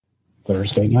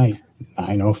Thursday night,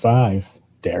 9:05,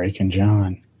 Derek and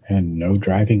John, and no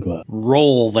driving glove.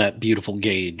 Roll that beautiful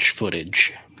Gage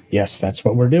footage. Yes, that's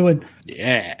what we're doing.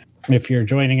 Yeah. If you're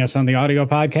joining us on the audio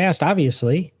podcast,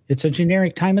 obviously, it's a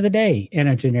generic time of the day and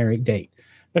a generic date.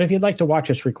 But if you'd like to watch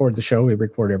us record the show, we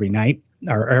record every night,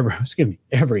 or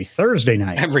every Thursday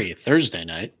night. Every Thursday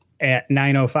night. At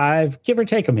 9:05, give or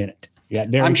take a minute.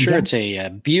 I'm sure it's a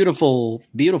beautiful,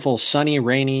 beautiful, sunny,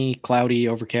 rainy, cloudy,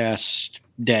 overcast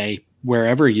day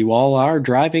wherever you all are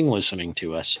driving, listening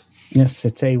to us. Yes,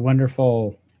 it's a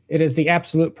wonderful, it is the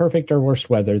absolute perfect or worst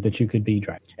weather that you could be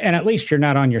driving. And at least you're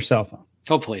not on your cell phone.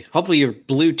 Hopefully you're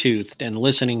Bluetoothed and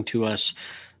listening to us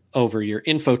over your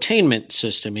infotainment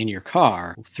system in your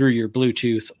car through your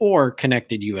Bluetooth or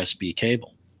connected USB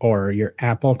cable. Or your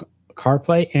Apple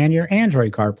CarPlay and your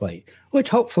Android CarPlay, which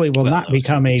hopefully will not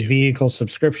become a vehicle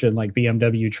subscription like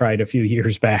BMW tried a few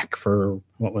years back for,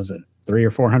 what was it, $300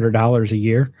 or $400 a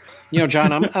year? You know,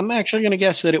 John, I'm actually going to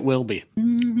guess that it will be.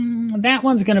 That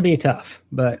one's going to be tough,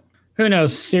 but who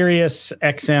knows? Sirius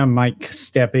XM might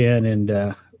step in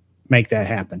and make that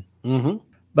happen. Mm-hmm.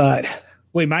 But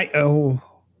we might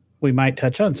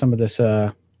touch on some of this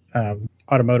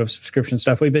automotive subscription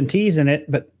stuff. We've been teasing it,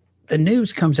 but the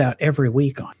news comes out every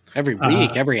week on. Every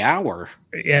week, every hour.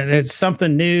 Yeah, it's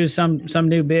something new, some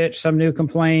new bitch, some new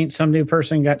complaint, some new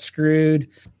person got screwed.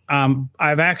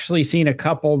 I've actually seen a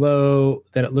couple, though,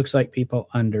 that it looks like people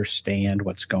understand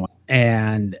what's going on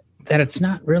and that it's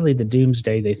not really the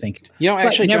doomsday they think. You know,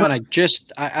 actually, John,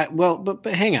 but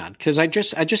hang on, because I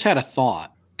just had a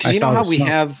thought. Because you know how we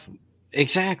have,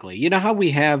 exactly, you know how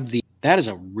we have that is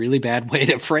a really bad way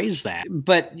to phrase that.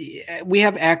 But we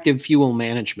have active fuel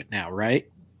management now, right?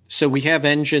 So we have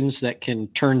engines that can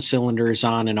turn cylinders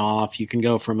on and off. You can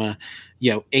go from a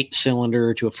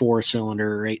 8-cylinder to a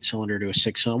 4-cylinder or 8-cylinder to a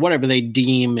 6-cylinder, whatever they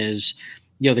deem is,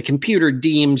 the computer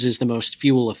deems is the most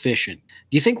fuel efficient.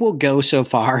 Do you think we'll go so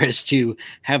far as to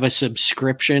have a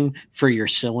subscription for your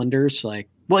cylinders? Like,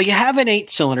 well, you have an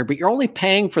 8-cylinder, but you're only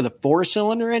paying for the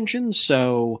 4-cylinder engine.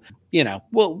 So,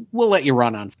 we'll let you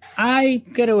run on. I'm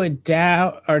going to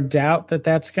doubt that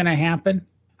that's going to happen.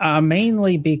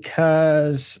 Mainly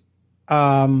because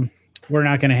we're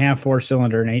not going to have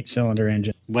 4-cylinder and 8-cylinder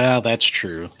engine. Well, that's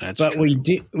true. But we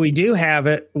do have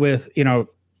it with,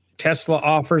 Tesla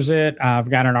offers it. I've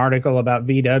got an article about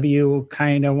VW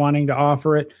kind of wanting to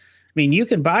offer it. I mean, you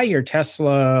can buy your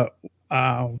Tesla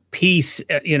Tesla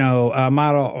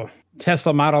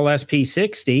Model S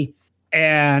P60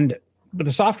 and with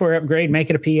the software upgrade, make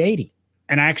it a P80.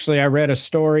 And actually, I read a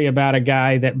story about a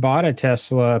guy that bought a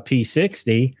Tesla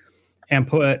P60 and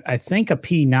put, I think, a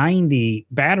P90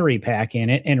 battery pack in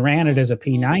it and ran it as a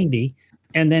P90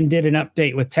 and then did an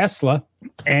update with Tesla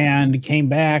and came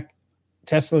back.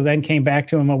 Tesla then came back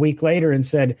to him a week later and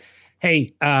said, hey,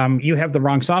 you have the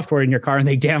wrong software in your car. And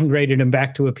they downgraded him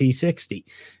back to a P60.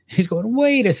 He's going,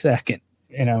 wait a second.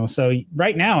 So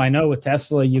right now I know with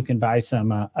Tesla, you can buy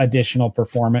some additional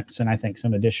performance. And I think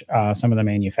some of the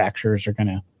manufacturers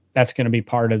that's going to be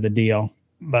part of the deal.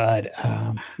 But,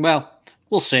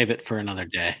 we'll save it for another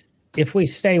day. If we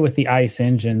stay with the ICE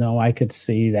engine, though, I could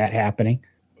see that happening.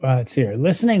 Let's see here.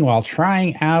 Listening while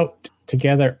trying out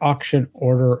together auction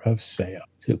order of sale.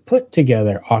 To put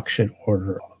together auction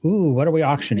order. Ooh, what are we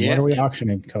auctioning? Yeah. What are we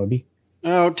auctioning, Toby?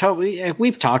 Oh, Toby,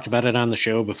 we've talked about it on the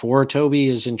show before. Toby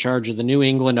is in charge of the New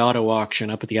England Auto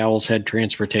Auction up at the Owl's Head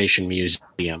Transportation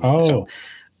Museum. Oh. So,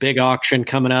 big auction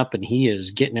coming up, and he is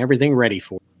getting everything ready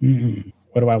for it. Mm-hmm.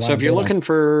 What do I want? So if you're looking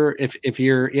for, if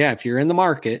you're in the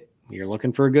market, you're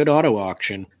looking for a good auto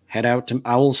auction, head out to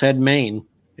Owl's Head, Maine.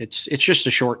 It's just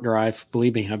a short drive.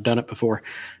 Believe me, I've done it before.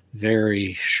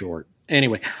 Very short.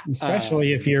 Anyway.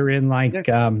 Especially if you're in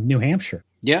New Hampshire.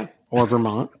 Yeah. Or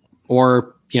Vermont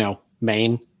or,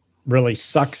 Maine. Really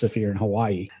sucks if you're in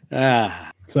Hawaii.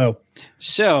 So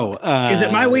is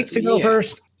it my week to go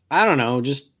first? I don't know.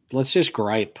 Let's just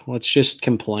gripe. Let's just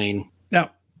complain. No,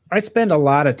 I spend a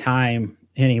lot of time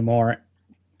anymore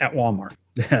at Walmart.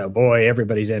 Oh boy,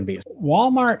 everybody's envious.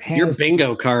 Walmart has your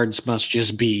bingo cards must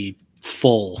just be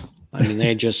full. I mean,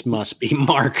 they just must be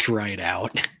marked right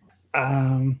out.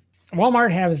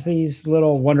 Walmart has these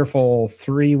little wonderful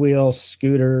 3-wheel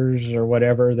scooters or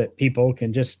whatever that people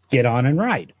can just get on and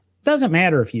ride. Doesn't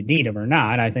matter if you need them or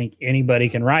not. I think anybody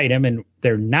can ride them and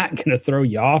they're not going to throw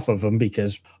you off of them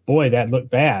because, boy, that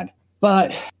looked bad.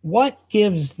 But what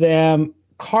gives them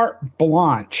carte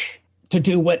blanche to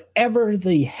do whatever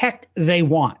the heck they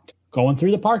want? Going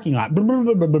through the parking lot.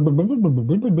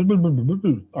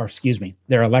 Or excuse me,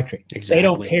 they're electric. Exactly. They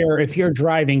don't care if you're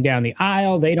driving down the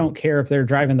aisle. They don't care if they're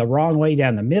driving the wrong way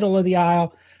down the middle of the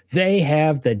aisle. They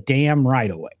have the damn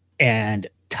right of way. And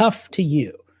tough to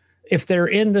you. If they're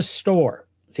in the store,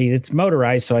 see, it's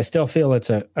motorized, so I still feel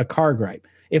it's a car gripe.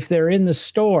 If they're in the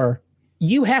store,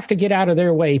 you have to get out of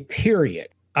their way, period.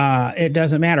 It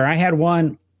doesn't matter. I had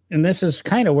one, and this is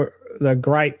kind of where the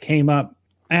gripe came up.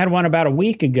 I had one about a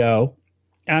week ago.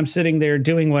 I'm sitting there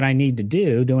doing what I need to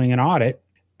do, doing an audit,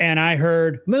 and I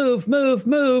heard, move, move,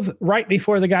 move, right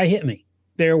before the guy hit me.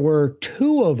 There were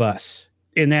two of us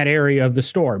in that area of the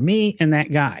store, me and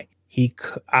that guy.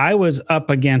 I was up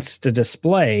against a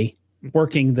display,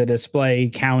 working the display,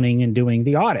 counting and doing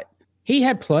the audit. He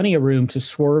had plenty of room to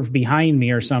swerve behind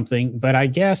me or something, but I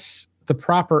guess the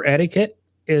proper etiquette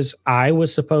is I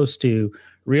was supposed to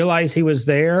realize he was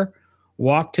there,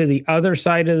 walk to the other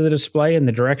side of the display in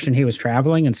the direction he was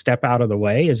traveling and step out of the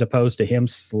way, as opposed to him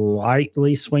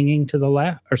slightly swinging to the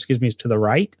left, or excuse me, to the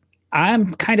right.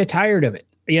 I'm kind of tired of it.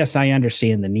 Yes, I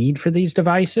understand the need for these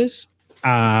devices.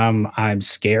 I'm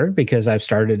scared because I've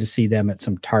started to see them at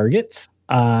some Targets.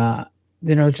 There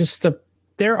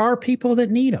are people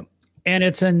that need them, and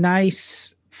it's a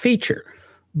nice feature.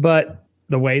 But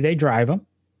the way they drive them,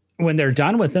 when they're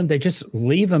done with them, they just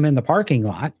leave them in the parking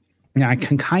lot. Now, I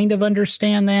can kind of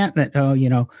understand that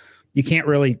you can't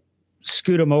really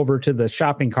scoot them over to the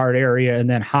shopping cart area and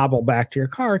then hobble back to your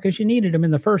car because you needed them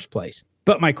in the first place.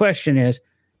 But my question is,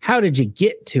 how did you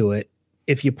get to it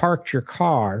if you parked your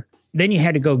car? Then you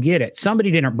had to go get it.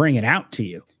 Somebody didn't bring it out to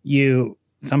you.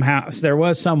 There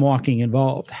was some walking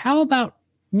involved. How about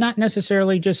not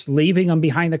necessarily just leaving them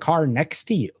behind the car next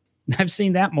to you? I've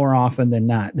seen that more often than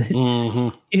not. Mm-hmm.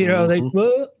 Here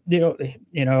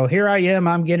I am.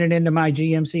 I'm getting into my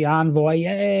GMC Envoy,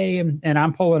 yay, and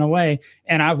I'm pulling away,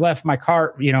 and I've left my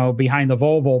car, behind the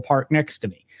Volvo parked next to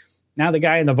me. Now the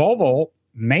guy in the Volvo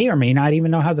may or may not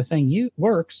even know how the thing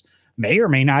works, may or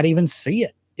may not even see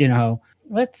it.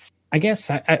 Let's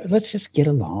just get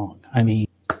along. I mean,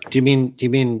 do you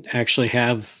mean actually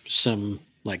have some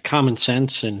like common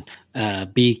sense and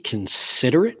be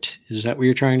considerate? Is that what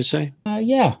you're trying to say?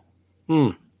 Yeah.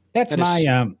 That's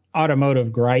my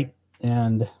automotive gripe,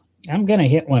 and I'm gonna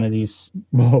hit one of these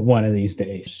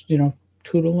days.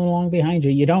 Tootling along behind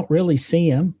you. You don't really see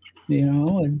them,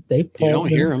 and they pull. You don't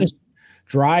hear them. Just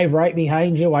drive right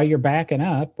behind you while you're backing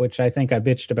up, which I think I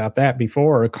bitched about that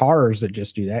before. Cars that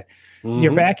just do that. Mm-hmm.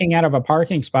 You're backing out of a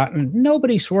parking spot, and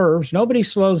nobody swerves, nobody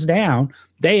slows down.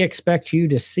 They expect you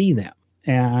to see them.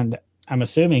 And I'm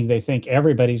assuming they think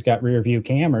everybody's got rear view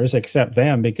cameras except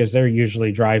them, because they're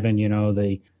usually driving,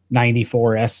 the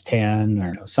 94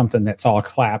 S10 or something that's all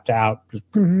clapped out,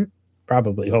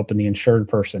 probably hoping the insured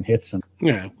person hits them.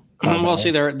 Yeah. Well,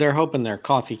 see, they're hoping their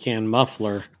coffee can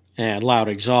muffler and loud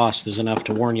exhaust is enough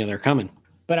to warn you they're coming.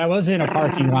 But I was in a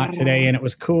parking lot today, and it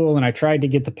was cool, and I tried to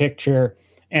get the picture.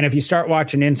 And if you start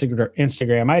watching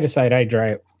Instagram, I decided I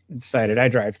drive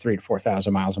 3,000 to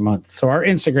 4,000 miles a month. So our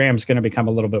Instagram is going to become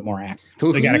a little bit more active.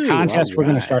 We got a contest we're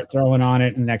going to start throwing on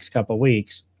it in the next couple of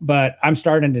weeks. But I'm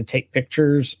starting to take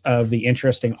pictures of the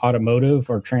interesting automotive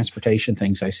or transportation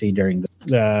things I see during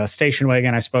the station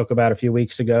wagon I spoke about a few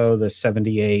weeks ago, the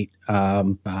 78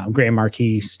 Grand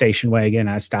Marquis station wagon.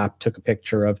 I took a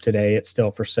picture of today. It's still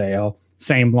for sale.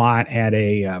 Same lot had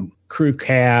a crew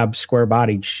cab,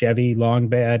 square-bodied Chevy long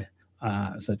bed.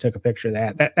 So I took a picture of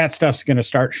that. That stuff's going to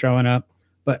start showing up.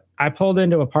 But I pulled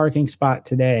into a parking spot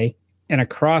today, and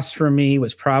across from me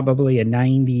was probably a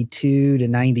 92 to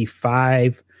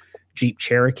 95 Jeep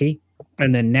Cherokee.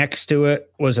 And then next to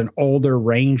it was an older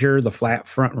Ranger, the flat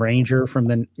front Ranger from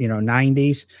the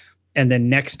 90s. And then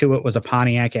next to it was a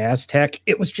Pontiac Aztek.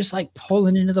 It was just like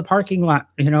pulling into the parking lot,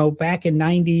 back in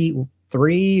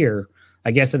 93, or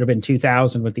I guess it'd have been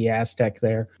 2000 with the Aztek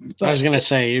there. But I was going to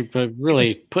say, but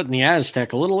really putting the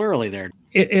Aztek a little early there.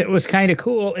 It was kind of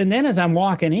cool. And then as I'm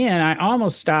walking in, I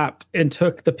almost stopped and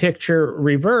took the picture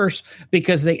reverse,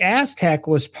 because the Aztek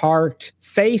was parked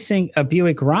facing a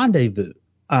Buick Rendezvous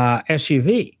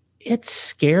SUV. It's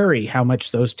scary how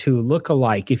much those two look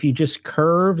alike. If you just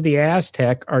curve the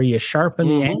Aztek or you sharpen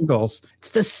the angles,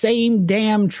 it's the same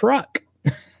damn truck.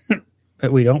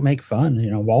 But we don't make fun.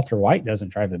 Walter White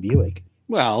doesn't drive a Buick.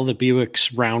 Well, the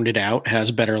Buick's rounded out,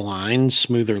 has better lines,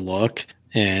 smoother look,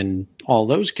 and all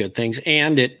those good things.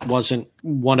 And it wasn't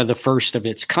one of the first of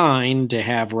its kind to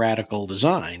have radical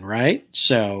design, right?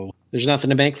 So there's nothing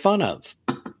to make fun of.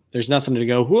 There's nothing to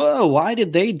go, whoa, why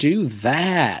did they do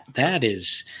that? That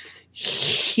is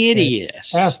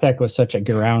hideous. Aztek was such a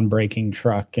groundbreaking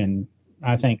truck, and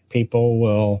I think people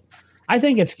will.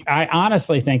 I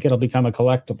honestly think it'll become a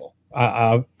collectible,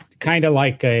 kind of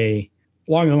like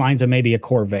along the lines of maybe a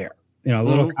Corvair. A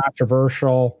little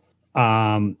controversial.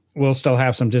 We'll still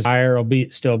have some desire. It'll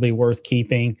still be worth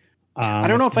keeping. I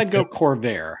don't know if I'd go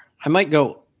Corvair. I might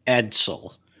go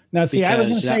Edsel. Now, see, I was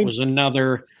going to say that was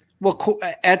another. Well,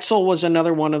 Edsel was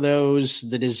another one of those.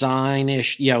 The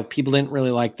design-ish, people didn't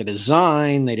really like the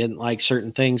design. They didn't like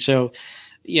certain things. So,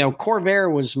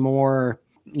 Corvair was more,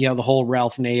 the whole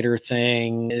Ralph Nader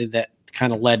thing that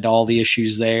kind of led to all the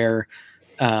issues there.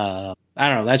 I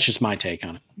don't know. That's just my take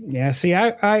on it. Yeah. See,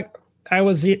 I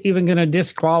was even going to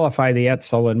disqualify the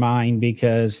Edsel in mine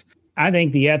because I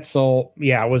think the Edsel,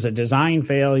 was a design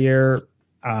failure.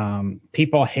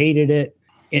 People hated it.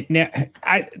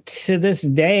 To this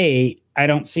day, I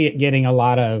don't see it getting a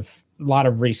lot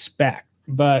of respect,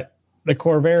 but the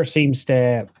Corvair seems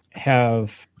to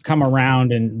have come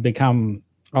around and become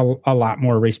a lot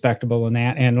more respectable in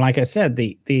that. And like I said,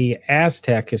 the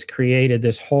Aztec has created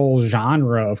this whole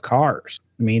genre of cars.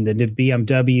 I mean, the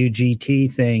BMW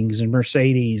GT things and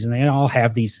Mercedes, and they all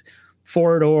have these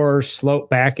 4-door slope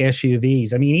back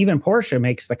SUVs. I mean, even Porsche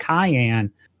makes the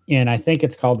Cayenne, and I think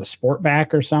it's called the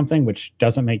Sportback or something, which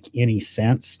doesn't make any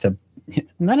sense.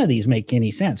 None of these make any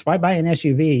sense. Why buy an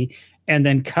SUV and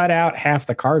then cut out half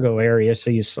the cargo area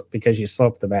because you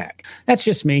slope the back? That's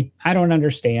just me. I don't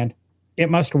understand. It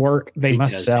must work. They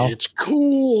must sell. It's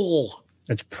cool.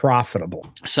 It's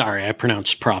profitable. Sorry, I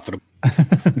pronounced profitable.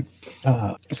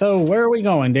 So where are we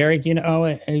going, Derek?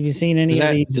 Have you seen any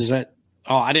of these?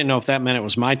 Oh, I didn't know if that meant it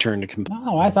was my turn to complain.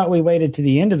 No, I thought we waited to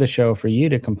the end of the show for you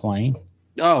to complain.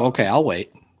 Oh, okay. I'll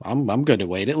wait. I'm good to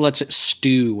wait. It lets it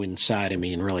stew inside of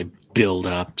me and really build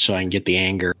up so I can get the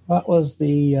anger. What was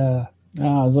the? I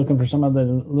was looking for some of the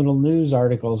little news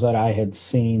articles that I had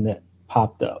seen that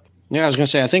popped up. Yeah, I was going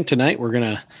to say, I think tonight we're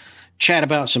going to chat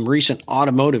about some recent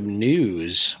automotive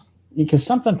news. Because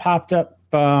something popped up.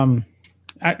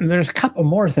 There's a couple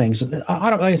more things. Like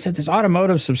I said, this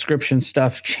automotive subscription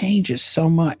stuff changes so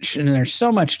much, and there's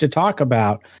so much to talk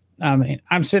about.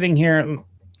 I'm sitting here.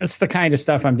 It's the kind of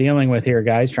stuff I'm dealing with here,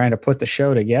 guys, trying to put the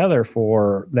show together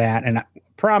for that. And I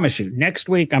promise you, next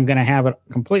week I'm going to have it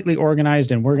completely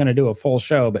organized, and we're going to do a full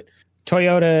show. But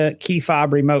Toyota key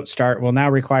fob remote start will now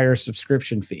require a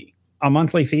subscription fee. A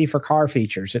monthly fee for car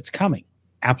features. It's coming.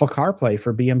 Apple CarPlay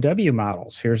for BMW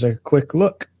models. Here's a quick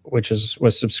look, which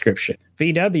was subscription.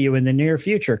 VW in the near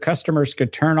future. Customers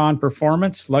could turn on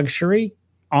performance, luxury,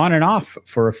 on and off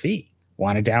for a fee.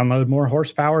 Want to download more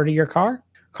horsepower to your car?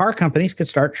 Car companies could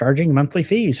start charging monthly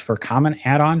fees for common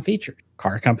add-on features.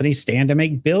 Car companies stand to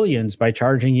make billions by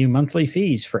charging you monthly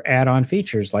fees for add-on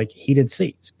features like heated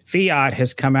seats. Fiat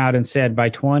has come out and said by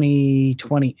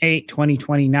 2028,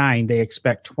 2029, they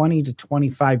expect $20 to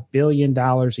 $25 billion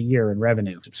a year in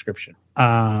revenue subscription.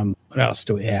 What else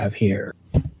do we have here?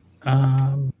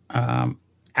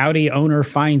 Audi owner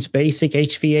finds basic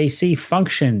HVAC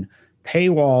function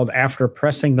paywalled after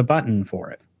pressing the button for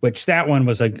it, which that one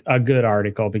was a good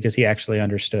article because he actually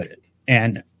understood it.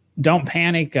 And don't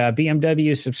panic,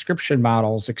 BMW subscription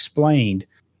models explained.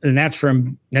 And that's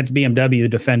BMW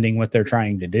defending what they're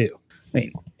trying to do. I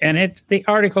mean, and the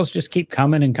articles just keep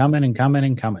coming and coming and coming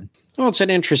and coming. Well, it's an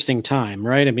interesting time,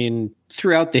 right? I mean,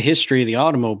 throughout the history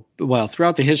of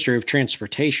throughout the history of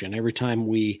transportation, every time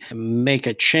we make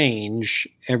a change,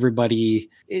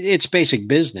 it's basic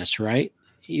business, right?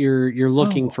 You're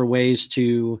looking for ways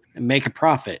to make a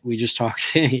profit. We just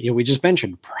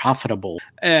mentioned profitable.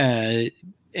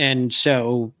 And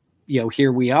so,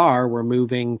 here we are, we're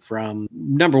moving from,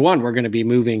 number one, we're going to be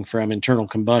moving from internal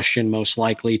combustion, most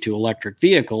likely, to electric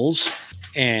vehicles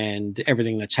and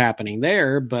everything that's happening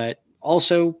there. But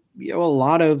also,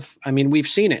 we've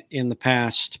seen it in the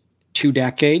past 2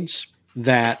 decades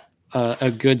that a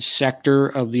good sector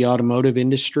of the automotive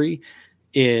industry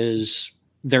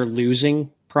they're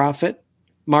losing profit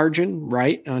margin,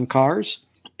 right, on cars,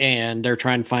 and they're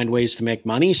trying to find ways to make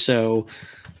money. So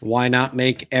why not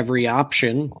make every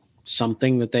option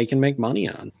something that they can make money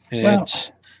on? And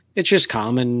it's just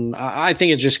common. I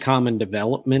think it's just common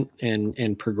development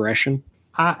and progression.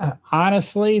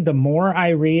 Honestly, the more I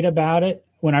read about it,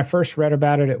 when I first read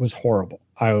about it, it was horrible.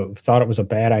 I thought it was a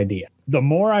bad idea. The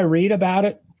more I read about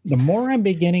it, the more I'm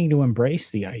beginning to embrace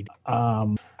the idea.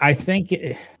 I think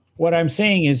what I'm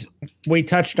saying is, we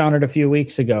touched on it a few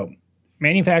weeks ago.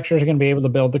 Manufacturers are going to be able to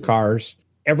build the cars.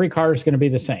 Every car is going to be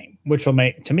the same, which will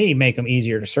make them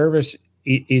easier to service,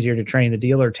 easier to train the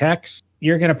dealer techs.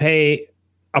 You're going to pay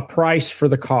a price for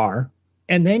the car,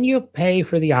 and then you pay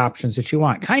for the options that you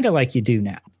want, kind of like you do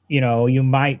now. You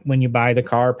might, when you buy the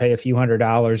car, pay a few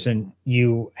 $100s and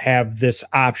you have this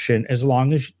option as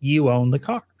long as you own the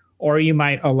car. Or you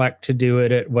might elect to do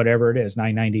it at whatever it is,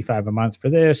 $9.95 a month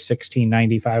for this,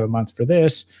 $16.95 a month for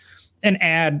this, and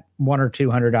add $100 or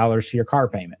 $200 to your car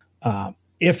payment.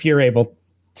 If you're able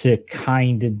to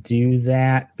kind of do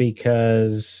that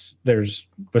because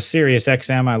with Sirius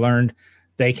XM, I learned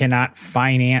they cannot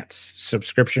finance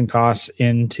subscription costs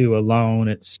into a loan.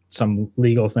 It's some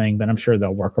legal thing, but I'm sure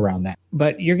they'll work around that.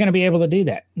 But you're going to be able to do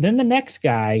that. Then the next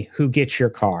guy who gets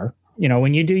your car,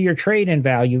 when you do your trade-in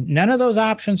value, none of those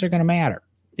options are going to matter.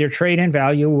 Your trade-in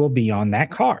value will be on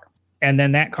that car. And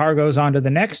then that car goes on to the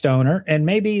next owner, and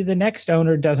maybe the next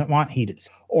owner doesn't want heated,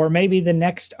 or maybe the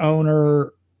next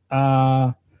owner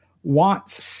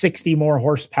wants 60 more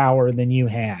horsepower than you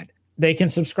had. They can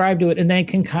subscribe to it, and they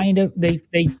can they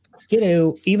get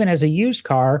to, even as a used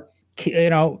car,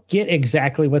 get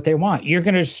exactly what they want. You're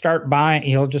going to start buying,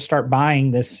 you'll just start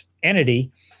buying this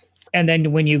entity. And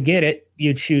then when you get it,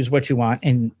 you choose what you want.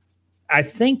 And I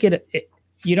think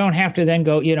you don't have to then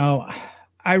go,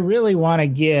 I really want to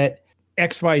get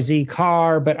XYZ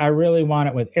car, but I really want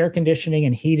it with air conditioning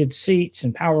and heated seats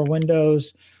and power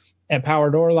windows and power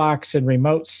door locks and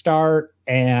remote start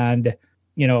and,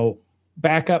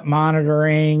 backup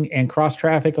monitoring and cross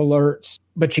traffic alerts,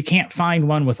 but you can't find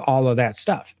one with all of that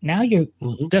stuff. Now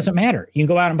doesn't matter. You can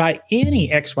go out and buy any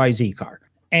XYZ car,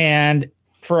 and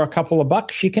for a couple of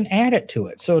bucks, you can add it to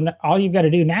it. So all you've got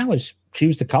to do now is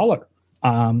choose the color.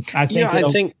 I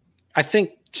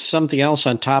think something else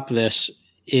on top of this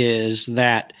is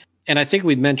that, and I think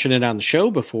we've mentioned it on the show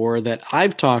before, that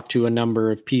I've talked to a number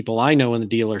of people I know in the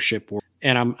dealership world,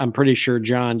 and I'm pretty sure,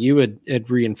 John, you had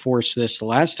reinforced this the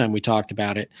last time we talked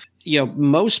about it.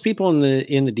 Most people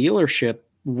in the dealership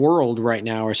world right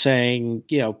now are saying,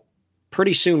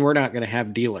 pretty soon we're not going to have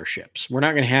dealerships. We're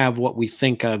not going to have what we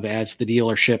think of as the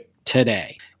dealership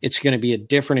today. It's going to be a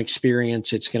different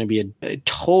experience. It's going to be a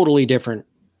totally different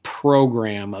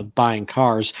program of buying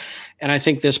cars. And I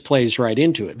think this plays right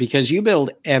into it, because you build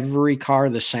every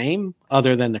car the same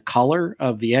other than the color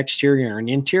of the exterior and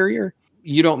interior.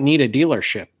 You don't need a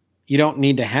dealership. You don't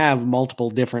need to have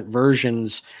multiple different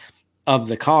versions of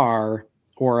the car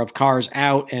or of cars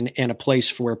out and a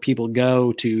place where people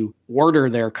go to order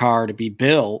their car to be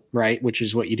built, right? Which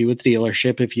is what you do with the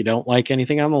dealership. If you don't like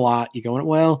anything on the lot, you go,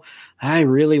 well, I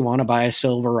really want to buy a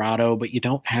Silverado, but you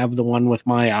don't have the one with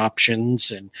my options.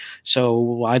 And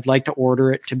so I'd like to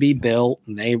order it to be built,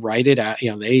 and they write it out,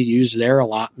 they use their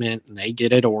allotment and they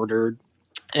get it ordered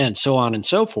and so on and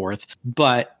so forth.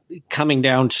 But coming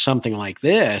down to something like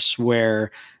this,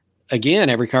 where again,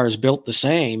 every car is built the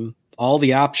same, all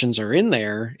the options are in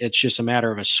there. It's just a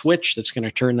matter of a switch that's going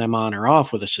to turn them on or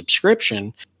off with a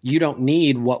subscription. You don't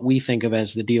need what we think of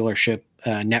as the dealership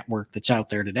network that's out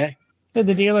there today. So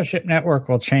the dealership network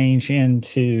will change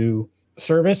into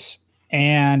service,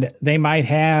 and they might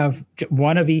have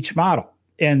one of each model,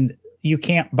 and you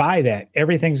can't buy that.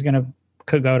 Everything's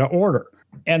could go to order.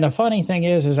 And the funny thing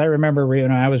is I remember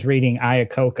when I was reading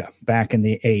Iacocca back in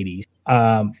the 80s.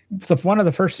 So one of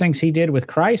the first things he did with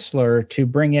Chrysler to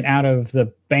bring it out of the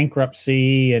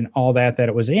bankruptcy and all that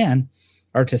it was in,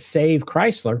 or to save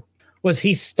Chrysler, was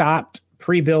he stopped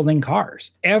pre-building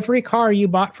cars. Every car you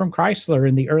bought from Chrysler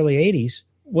in the early 80s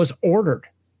was ordered.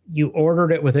 You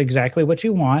ordered it with exactly what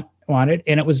you wanted,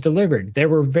 and it was delivered. There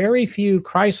were very few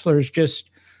Chryslers just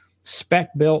spec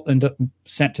built and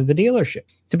sent to the dealership.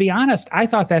 To be honest, I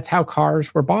thought that's how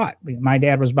cars were bought. My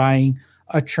dad was buying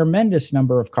a tremendous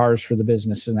number of cars for the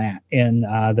business in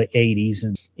the 80s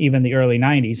and even the early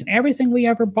 90s. And everything we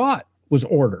ever bought was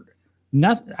ordered.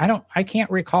 Nothing. I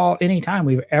can't recall any time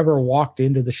we've ever walked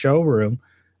into the showroom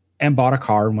and bought a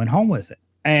car and went home with it.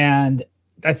 And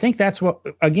I think that's what,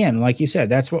 again, like you said,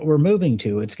 that's what we're moving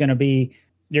to. It's going to be,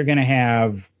 you're going to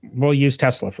have, we'll use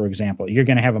Tesla, for example. You're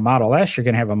going to have a Model S, you're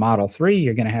going to have a Model 3,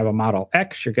 you're going to have a Model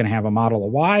X, you're going to have a Model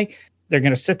Y. They're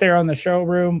going to sit there on the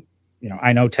showroom.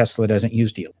 I know Tesla doesn't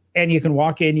use deal. And you can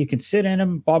walk in, you can sit in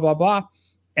them, blah, blah, blah.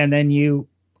 And then you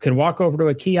can walk over to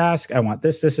a kiosk. I want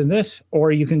this, this, and this.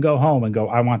 Or you can go home and go,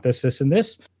 I want this, this, and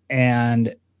this.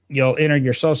 And you'll enter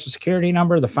your social security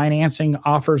number. The financing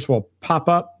offers will pop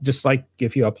up, just like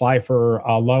if you apply for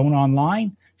a loan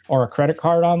online or a credit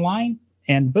card online.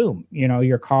 And boom,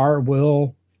 your car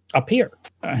will appear.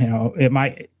 It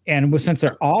might, and since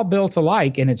they're all built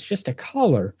alike and it's just a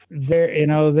color,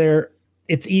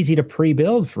 it's easy to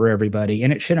pre-build for everybody,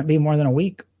 and it shouldn't be more than a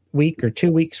week or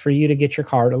 2 weeks for you to get your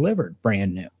car delivered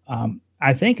brand new.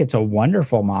 I think it's a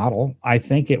wonderful model. I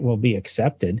think it will be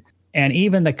accepted. And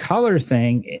even the color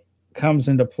thing comes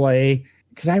into play,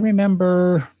 because I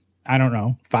remember,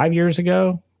 5 years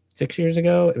ago, 6 years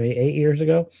ago, maybe 8 years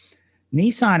ago,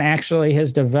 Nissan actually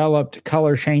has developed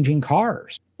color changing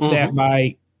cars that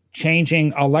by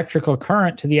changing electrical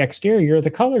current to the exterior,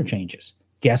 the color changes.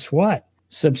 Guess what?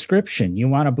 Subscription. You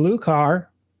want a blue car,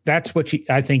 that's what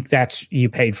I think that's you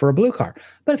paid for a blue car.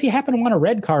 But if you happen to want a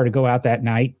red car to go out that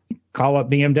night, call up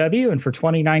BMW, and for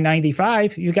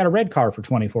 $29.95, you got a red car for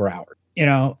 24 hours.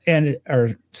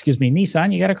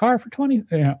 Nissan, you got a car for 20.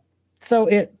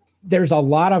 So there's a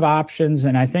lot of options,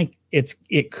 and I think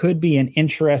it could be an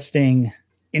interesting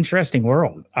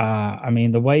world.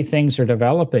 The way things are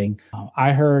developing.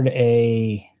 I heard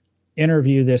a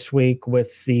interview this week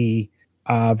with the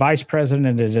vice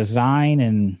president of design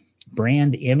and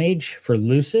brand image for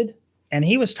Lucid, and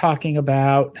he was talking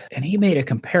about, and he made a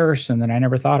comparison that I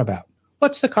never thought about.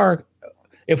 What's the car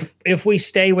if we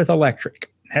stay with electric?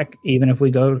 Heck, even if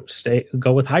we go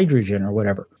with hydrogen or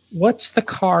whatever, what's the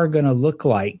car going to look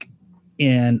like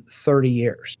in 30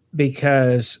 years?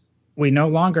 Because we no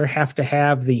longer have to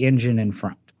have the engine in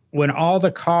front. When all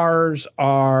the cars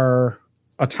are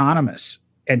autonomous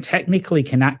and technically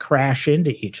cannot crash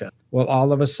into each other, well,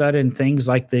 all of a sudden things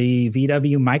like the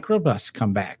VW microbus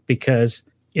come back because,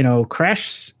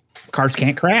 cars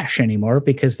can't crash anymore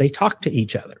because they talk to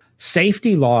each other.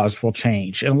 Safety laws will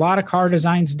change. And a lot of car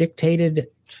designs dictated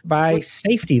by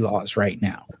safety laws right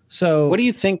now. So what do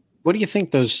you think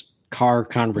those car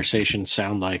conversations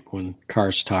sound like when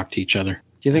cars talk to each other?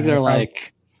 Do you think they're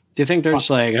like, do you think there's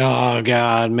like, oh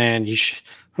God, man,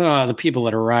 the people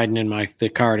that are riding in the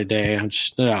car today, I'm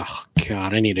just, oh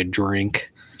God, I need a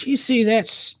drink. Did you see that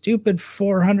stupid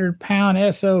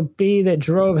 400-pound SOB that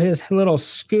drove his little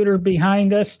scooter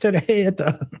behind us today at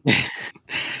the...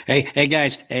 Hey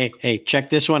guys, hey, check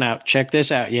this one out. Check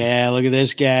this out. Yeah, look at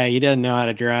this guy. He doesn't know how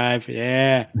to drive.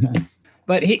 Yeah.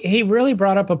 But he really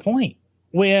brought up a point.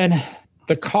 When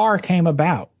the car came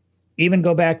about, even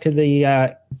go back to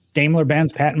the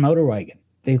Daimler-Benz patent motor wagon,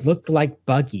 they looked like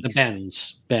buggies. The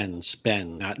Benz,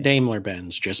 not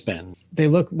Daimler-Benz, just Benz. They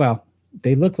look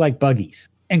like buggies.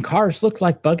 And cars looked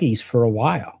like buggies for a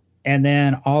while. And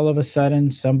then all of a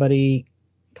sudden, somebody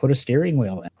put a steering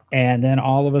wheel in. And then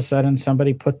all of a sudden,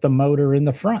 somebody put the motor in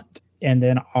the front. And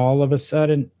then all of a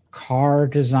sudden, car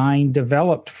design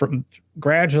developed from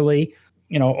gradually,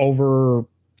 over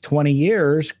 20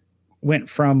 years, went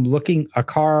from a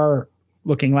car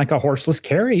looking like a horseless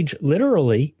carriage,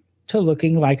 literally, to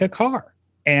looking like a car.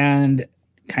 And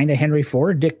kind of Henry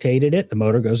Ford dictated it. The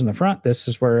motor goes in the front. This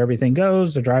is where everything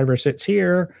goes. The driver sits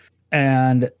here.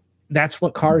 And that's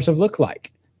what cars have looked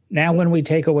like. Now, when we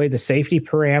take away the safety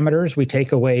parameters, we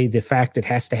take away the fact it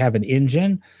has to have an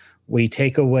engine. We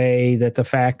take away the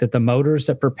fact that the motors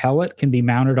that propel it can be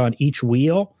mounted on each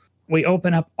wheel. We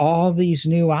open up all these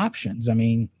new options. I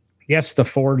mean, yes, the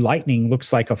Ford Lightning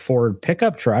looks like a Ford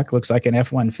pickup truck, looks like an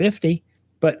F-150,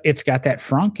 but it's got that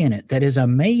frunk in it that is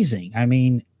amazing. I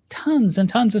mean, tons and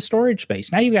tons of storage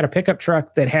space. Now you've got a pickup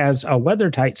truck that has a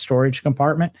weather-tight storage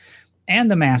compartment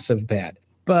and the massive bed.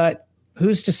 But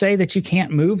who's to say that you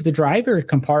can't move the driver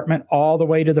compartment all the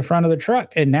way to the front of the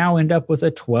truck and now end up with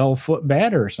a 12-foot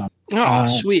bed or something? Oh,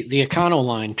 sweet. The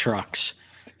Econoline trucks.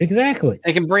 Exactly.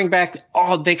 They could bring back the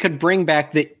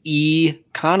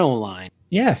Econoline.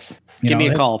 Yes. Give me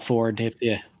a call, Ford, if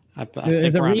you...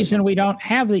 The reason we don't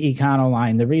have the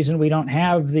Econoline, the reason we don't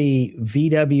have the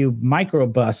VW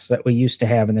microbus that we used to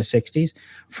have in the 60s,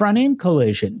 front end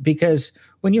collision, because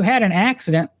when you had an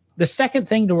accident, the second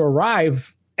thing to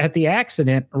arrive at the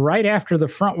accident right after the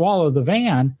front wall of the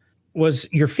van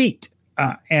was your feet.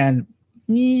 And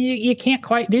you can't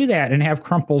quite do that and have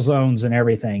crumple zones and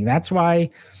everything. That's why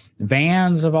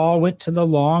vans have all went to the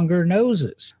longer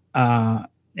noses.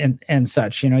 And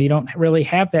such, you don't really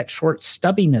have that short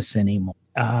stubbiness anymore.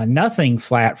 Nothing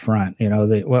flat front.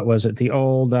 What was it? The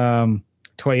old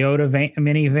Toyota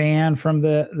minivan from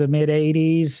the mid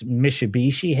 '80s.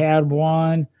 Mitsubishi had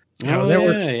one.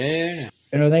 Yeah.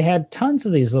 They had tons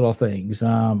of these little things.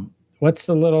 What's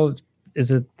the little?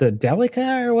 Is it the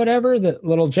Delica or whatever? The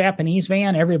little Japanese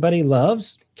van everybody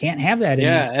loves. Can't have that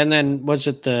anymore. Yeah, and then was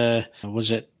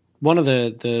it one of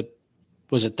the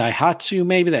was it Daihatsu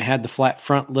maybe that had the flat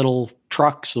front little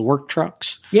trucks, the work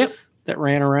trucks? Yep. That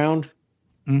ran around?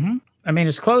 Mm-hmm. I mean,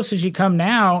 as close as you come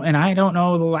now, and I don't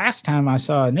know the last time I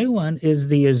saw a new one, is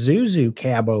the Isuzu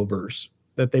cab overs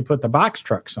that they put the box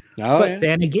trucks on. But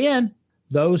then again,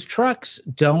 those trucks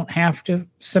don't have to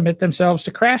submit themselves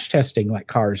to crash testing like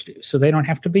cars do. So they don't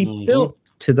have to be built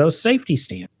to those safety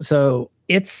standards. So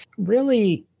it's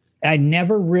really, I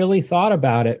never really thought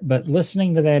about it, but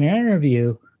listening to that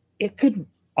interview, it could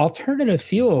alternative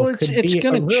fuel it's be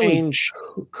going to really change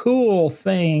cool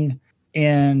thing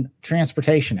in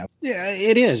transportation. Yeah,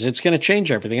 it is. It's going to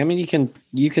change everything. I mean,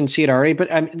 you can see it already,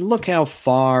 but I mean, look how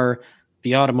far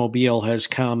the automobile has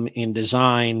come in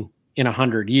design in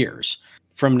 100 years.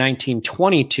 From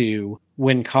 1922,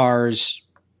 when cars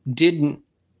didn't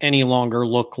any longer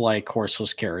look like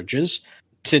horseless carriages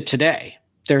to today.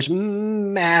 There's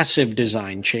massive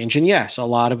design change. And yes, a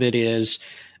lot of it is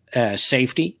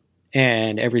safety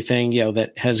and everything,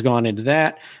 that has gone into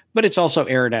that. But it's also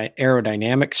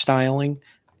aerodynamic styling.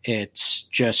 It's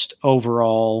just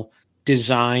overall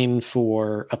design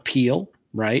for appeal,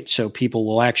 right? So people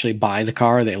will actually buy the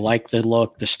car. They like the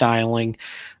look, the styling,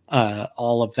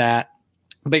 all of that.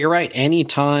 But you're right.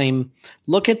 Anytime,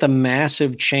 look at the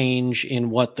massive change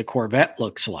in what the Corvette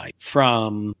looks like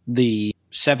from the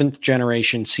 7th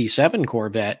generation C7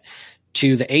 Corvette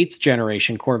to the 8th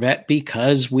generation Corvette,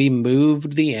 because we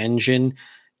moved the engine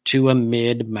to a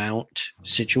mid-mount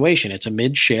situation. It's a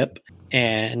midship,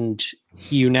 and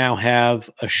you now have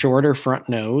a shorter front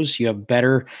nose. You have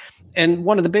better, and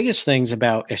one of the biggest things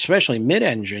about especially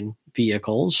mid-engine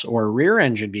vehicles or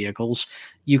rear-engine vehicles,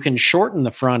 you can shorten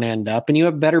the front end up and you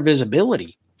have better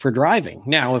visibility for driving.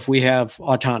 Now, if we have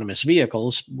autonomous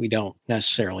vehicles, we don't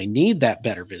necessarily need that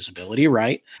better visibility,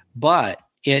 right? But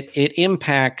it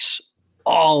impacts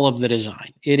all of the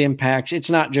design. It's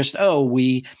not just,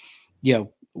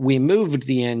 we moved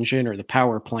the engine or the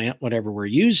power plant, whatever we're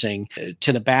using,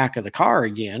 to the back of the car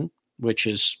again, which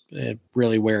is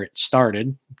really where it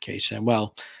started. Okay, so,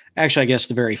 well, actually, I guess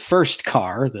the very first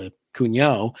car, the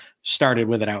Cugnot, started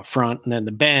with it out front, and then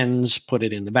the Benz put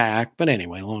it in the back. But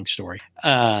anyway, long story.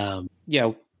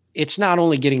 It's not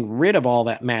only getting rid of all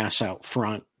that mass out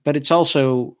front, but it's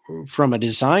also from a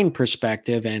design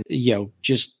perspective and,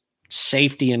 just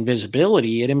safety and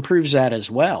visibility, it improves that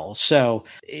as well. So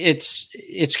it's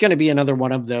going to be another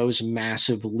one of those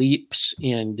massive leaps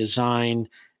in design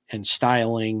and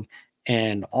styling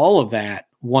and all of that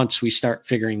once we start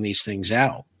figuring these things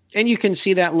out. And you can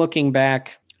see that looking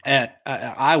back at,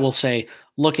 I will say,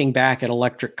 looking back at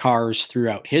electric cars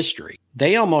throughout history,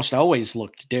 they almost always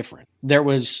looked different. There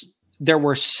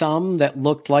were some that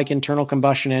looked like internal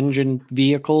combustion engine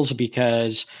vehicles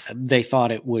because they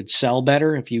thought it would sell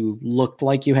better if you looked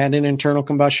like you had an internal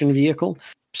combustion vehicle.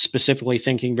 Specifically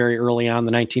thinking very early on,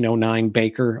 the 1909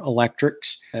 Baker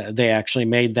electrics, they actually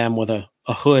made them with a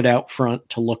hood out front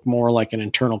to look more like an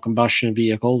internal combustion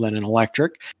vehicle than an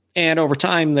electric. And over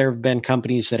time, there have been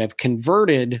companies that have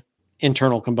converted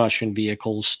internal combustion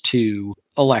vehicles to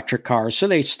electric cars. So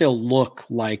they still look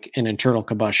like an internal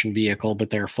combustion vehicle, but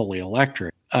they're fully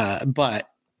electric. But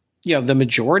the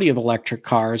majority of electric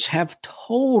cars have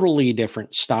totally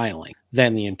different styling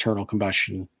than the internal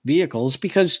combustion vehicles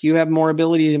because you have more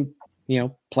ability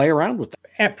to, play around with them.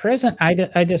 At present,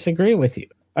 I disagree with you.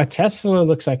 A Tesla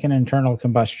looks like an internal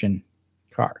combustion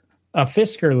car. A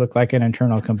Fisker looks like an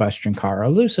internal combustion car. A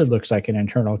Lucid looks like an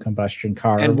internal combustion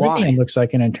car. And a Rivian looks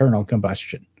like an internal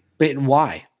combustion. But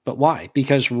why?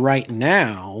 Because right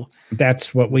now,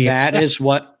 that's what we accept. That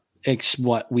is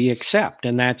what we accept.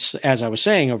 And that's, as I was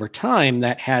saying, over time,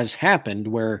 that has happened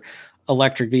where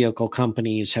electric vehicle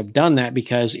companies have done that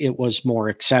because it was more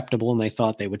acceptable and they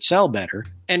thought they would sell better.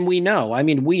 And we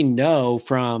know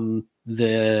from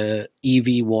the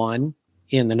EV1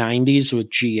 in the 90s with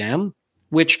GM,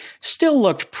 which still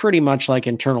looked pretty much like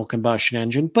internal combustion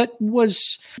engine, but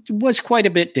was quite a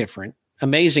bit different.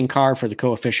 Amazing car for the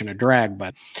coefficient of drag,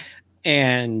 but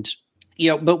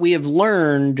we have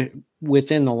learned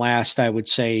within the last, I would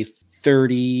say,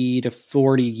 30 to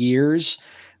 40 years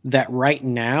that right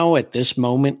now, at this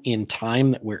moment in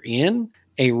time that we're in,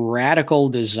 a radical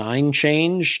design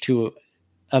change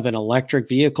of an electric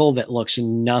vehicle that looks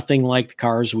nothing like the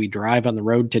cars we drive on the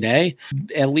road today,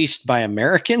 at least by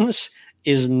Americans,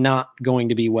 is not going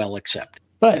to be well accepted.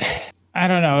 But I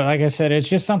don't know. Like I said, it's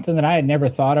just something that I had never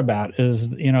thought about is,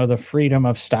 the freedom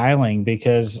of styling,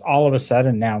 because all of a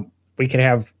sudden now we could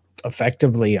have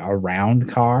effectively a round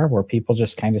car where people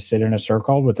just kind of sit in a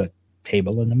circle with a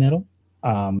table in the middle.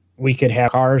 We could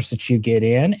have cars that you get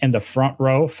in and the front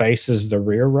row faces the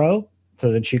rear row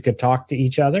so that you could talk to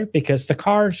each other because the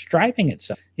car's driving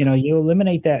itself. You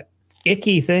eliminate that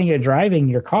icky thing of driving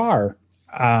your car.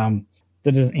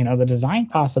 The design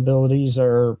possibilities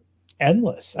are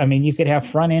endless. I mean, you could have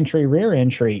front entry, rear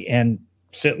entry, and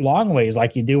sit long ways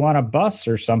like you do on a bus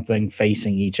or something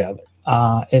facing each other.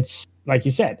 It's like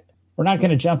you said, we're not going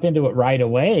to jump into it right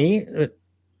away.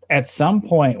 At some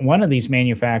point, one of these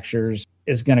manufacturers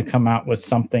is going to come out with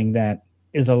something that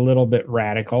is a little bit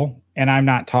radical. And I'm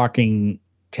not talking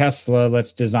Tesla,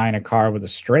 let's design a car with a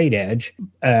straight edge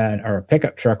or a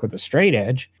pickup truck with a straight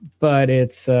edge. But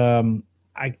it's,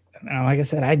 like I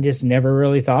said, I just never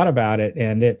really thought about it.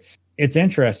 And it's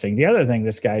interesting. The other thing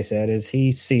this guy said is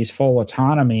he sees full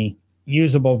autonomy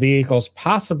usable vehicles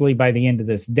possibly by the end of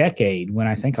this decade, when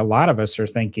I think a lot of us are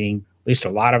thinking, at least a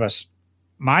lot of us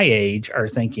my age are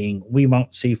thinking we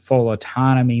won't see full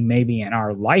autonomy maybe in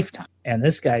our lifetime. And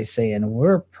this guy's saying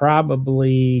we're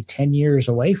probably 10 years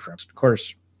away from it. Of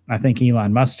course, I think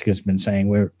Elon Musk has been saying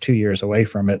we're 2 years away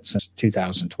from it since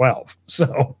 2012.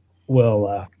 So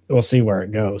we'll see where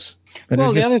it goes. But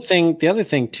well, the other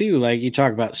thing too, like you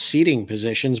talk about seating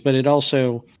positions, but it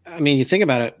also, I mean, you think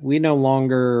about it,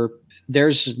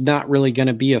 there's not really going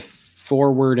to be a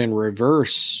forward and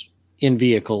reverse in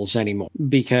vehicles anymore,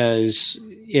 because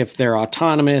if they're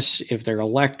autonomous, if they're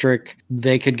electric,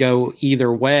 they could go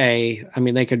either way. I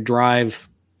mean, they could drive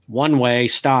one way,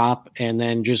 stop, and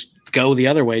then just go the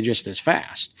other way just as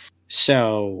fast.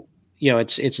 So,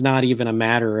 it's not even a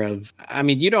matter of, I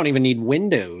mean, you don't even need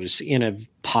windows in a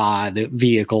pod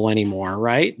vehicle anymore,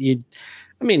 right? You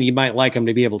might like them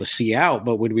to be able to see out,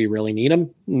 but would we really need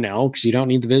them? No, because you don't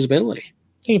need the visibility.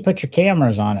 You put your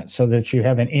cameras on it so that you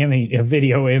have a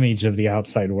video image of the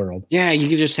outside world. Yeah, you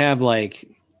could just have like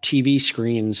TV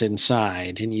screens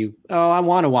inside, and I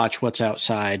want to watch what's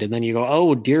outside, and then you go,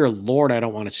 oh dear Lord, I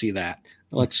don't want to see that.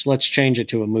 Let's change it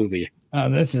to a movie. Oh,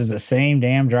 this is the same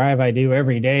damn drive I do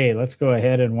every day. Let's go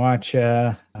ahead and watch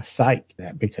a Sight,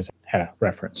 because I had a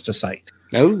reference to Sight.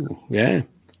 Oh yeah,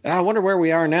 I wonder where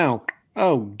we are now.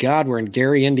 Oh God, we're in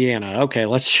Gary, Indiana. Okay,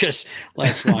 let's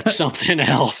watch something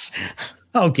else.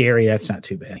 Oh, Gary, that's not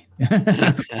too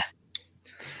bad.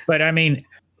 But I mean,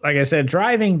 like I said,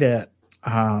 driving to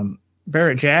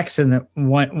Barrett-Jackson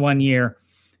one year,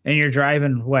 and you're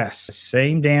driving west,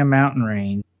 same damn mountain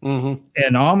range,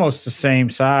 and almost the same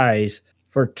size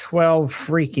for 12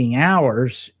 freaking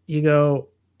hours. You go,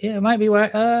 yeah, it might be.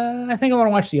 I think I want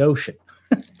to watch the ocean.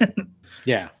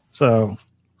 Yeah. So.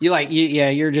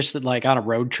 You're just like on a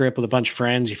road trip with a bunch of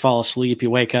friends. You fall asleep, you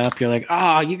wake up, you're like,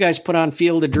 oh, you guys put on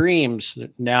Field of Dreams.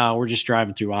 No, we're just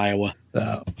driving through Iowa.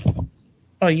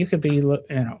 You could be,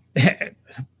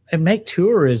 and make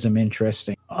tourism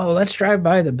interesting. Oh, let's drive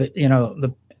by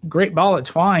the Great Ball of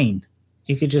Twine.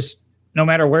 You could just, no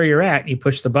matter where you're at, you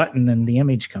push the button and the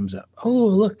image comes up. Oh,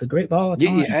 look, the Great Ball of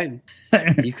Twine.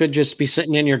 You could just be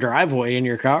sitting in your driveway in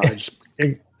your car.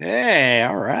 Hey,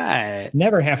 all right.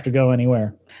 Never have to go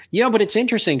anywhere. But it's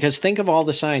interesting because think of all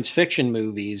the science fiction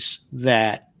movies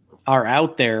that are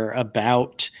out there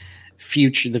about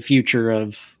the future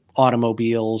of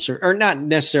automobiles, or not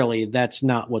necessarily. That's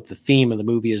not what the theme of the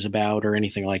movie is about or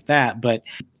anything like that. But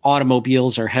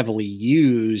automobiles are heavily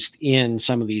used in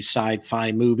some of these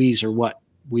sci-fi movies, or what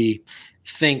we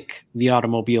think the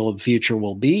automobile of the future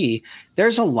will be.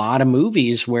 There's a lot of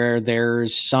movies where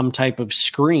there's some type of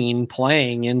screen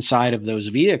playing inside of those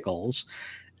vehicles,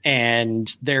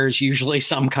 and there's usually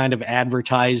some kind of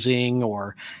advertising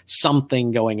or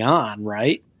something going on,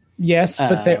 right? Yes,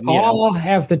 but they all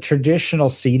have the traditional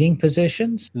seating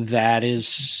positions. That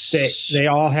is, they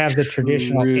all have the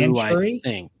traditional entry. I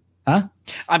think. Huh?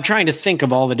 I'm trying to think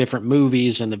of all the different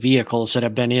movies and the vehicles that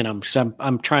have been in them. So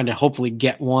I'm trying to hopefully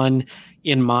get one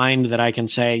in mind that I can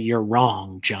say, you're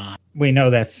wrong, John. We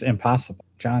know that's impossible.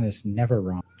 John is never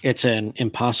wrong. It's an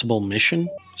impossible mission.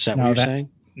 Is that what you're saying?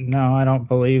 No, I don't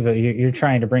believe it. You're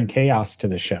trying to bring chaos to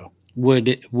the show.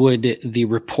 Would the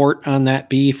report on that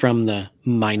be from the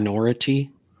Minority,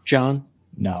 John?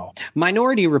 No.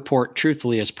 Minority Report,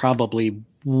 truthfully, is probably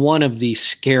one of the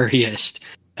scariest.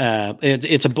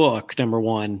 It's a book, number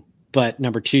one, but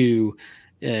number two,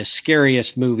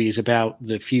 scariest movies about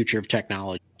the future of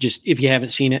technology. Just if you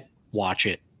haven't seen it, watch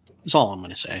it. That's all I'm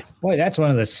going to say. Boy, that's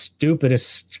one of the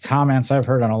stupidest comments I've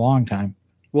heard in a long time.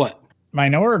 What?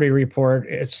 Minority Report.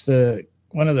 It's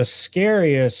one of the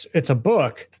scariest. It's a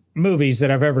book. Movies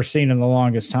that I've ever seen in the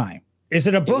longest time. Is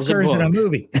it a book or is it a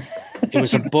movie? It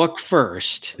was a book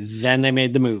first, then they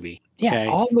made the movie. Yeah, okay?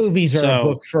 All movies are a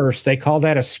book first. They call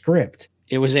that a script.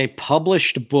 It was a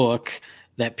published book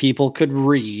that people could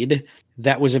read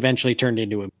that was eventually turned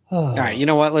into a. All right, you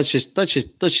know what? Let's just.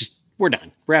 We're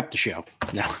done. Wrap the show.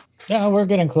 No, we're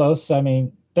getting close. I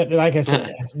mean, but like I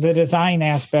said, the design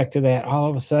aspect of that, all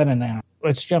of a sudden,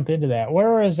 let's jump into that.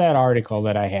 Where is that article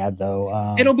that I had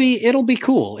though? It'll be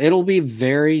cool. It'll be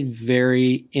very,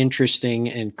 very interesting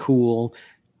and cool.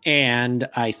 And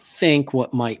I think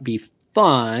what might be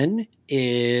fun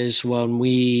is when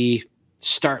we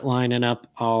start lining up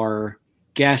our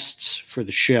guests for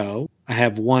the show. I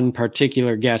have one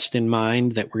particular guest in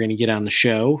mind that we're going to get on the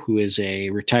show, who is a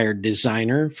retired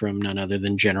designer from none other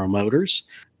than General Motors.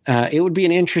 It would be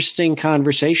an interesting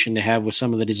conversation to have with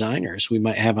some of the designers we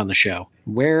might have on the show.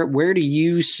 Where do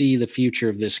you see the future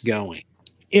of this going?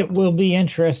 It will be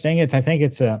interesting. I think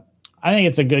it's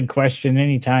a good question.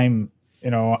 Anytime,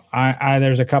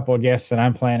 there's a couple of guests that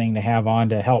I'm planning to have on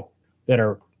to help that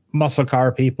are muscle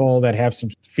car people that have some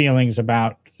feelings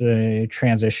about the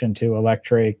transition to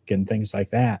electric and things like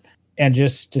that. And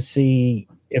just to see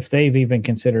if they've even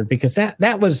considered, because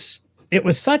it was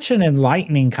such an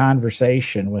enlightening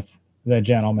conversation with the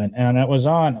gentleman. And it was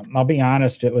on, I'll be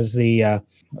honest, it was the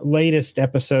latest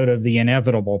episode of the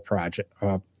Inevitable Project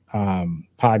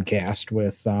podcast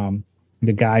with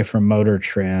the guy from Motor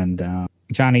Trend,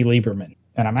 Johnny Lieberman.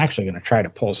 And I'm actually going to try to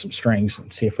pull some strings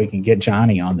and see if we can get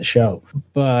Johnny on the show.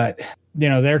 But,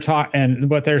 they're talking, and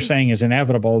what they're saying is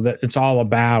inevitable, that it's all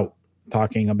about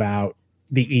talking about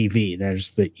the EV.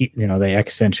 There's they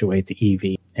accentuate the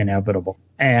EV, inevitable.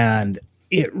 And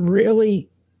it really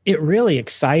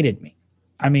excited me.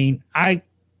 I mean, I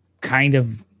kind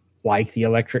of like the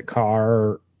electric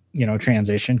car,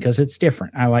 transition because it's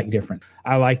different. I like different.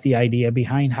 I like the idea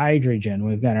behind hydrogen.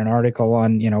 We've got an article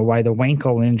on, why the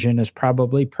Wankel engine is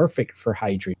probably perfect for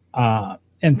hydrogen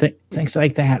and things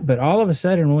like that. But all of a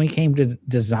sudden, when we came to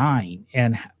design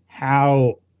and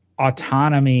how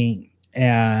autonomy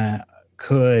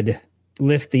could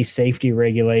lift these safety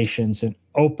regulations and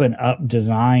open up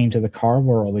design to the car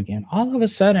world again, all of a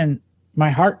sudden,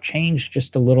 my heart changed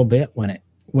just a little bit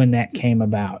when that came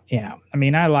about. Yeah. I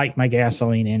mean, I like my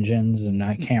gasoline engines, and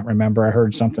I can't remember. I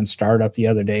heard something start up the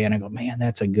other day and I go, man,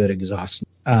 that's a good exhaust.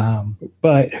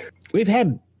 But we've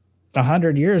had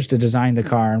 100 years to design the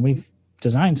car, and we've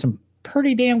designed some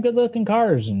pretty damn good looking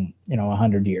cars in,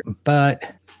 100 years.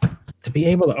 But to be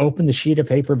able to open the sheet of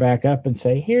paper back up and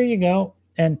say, here you go.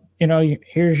 And,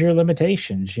 here's your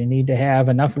limitations. You need to have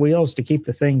enough wheels to keep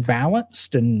the thing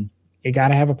balanced, and you got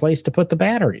to have a place to put the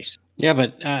batteries. Yeah,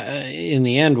 but in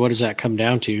the end, what does that come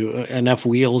down to? Enough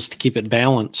wheels to keep it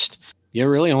balanced. You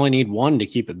really only need one to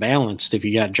keep it balanced if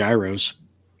you got gyros.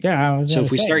 Yeah. So if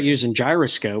we start using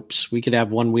gyroscopes, we could have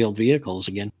one-wheeled vehicles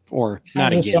again. Or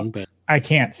not again, but... I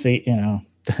can't see,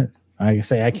 I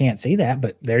say I can't see that,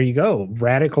 but there you go.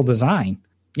 Radical design.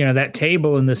 That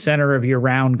table in the center of your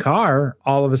round car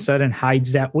all of a sudden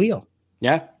hides that wheel.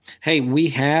 Yeah. Hey, we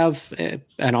have,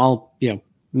 and I'll,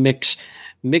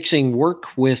 mixing work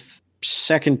with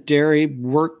secondary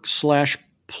work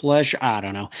 / pleasure. I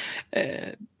don't know.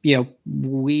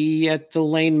 We at the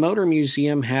Lane Motor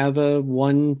Museum have a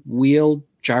one-wheel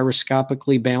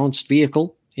gyroscopically balanced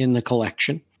vehicle in the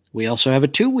collection. We also have a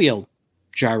two-wheel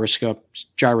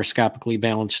gyroscopically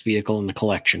balanced vehicle in the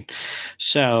collection.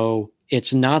 So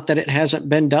it's not that it hasn't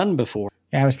been done before.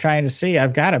 Yeah, I was trying to see.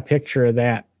 I've got a picture of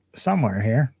that somewhere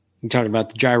here. You're talking about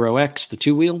the Gyro X, the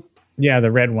two-wheel? Yeah,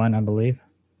 the red one, I believe.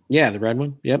 Yeah, the red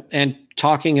one. Yep. And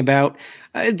talking about,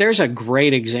 there's a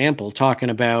great example talking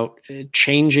about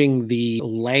changing the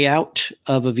layout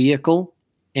of a vehicle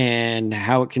and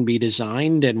how it can be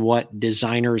designed and what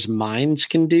designers' minds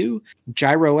can do.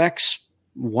 Gyro X,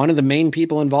 one of the main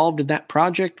people involved in that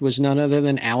project was none other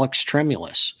than Alex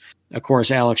Tremulous. Of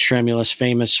course, Alex Tremulous,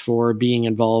 famous for being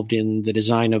involved in the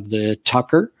design of the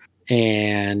Tucker,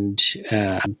 and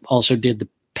also did the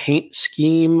paint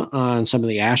scheme on some of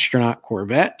the astronaut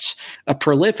Corvettes, a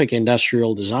prolific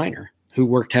industrial designer who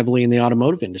worked heavily in the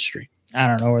automotive industry. I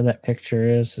don't know where that picture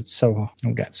is.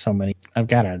 I've got so many. I've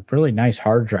got a really nice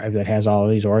hard drive that has all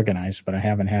of these organized, but I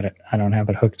don't have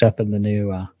it hooked up in the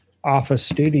new office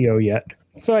studio yet.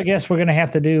 So I guess we're going to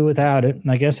have to do without it.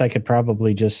 I guess I could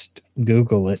probably just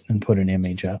Google it and put an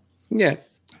image up. Yeah.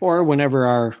 Or whenever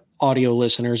our audio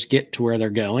listeners get to where they're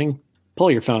going,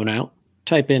 pull your phone out,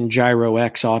 type in Gyro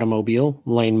X Automobile,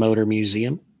 Lane Motor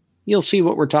Museum. You'll see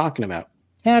what we're talking about.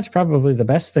 Yeah, it's probably the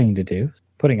best thing to do.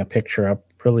 Putting a picture up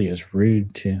really is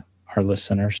rude to our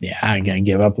listeners. Yeah, I'm going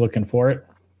to give up looking for it.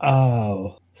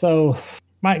 Oh, so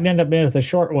might end up being with a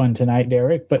short one tonight,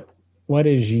 Derek, but what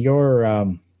is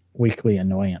your weekly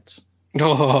annoyance?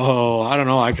 Oh, I don't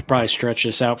know. I could probably stretch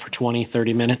this out for 20,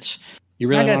 30 minutes. You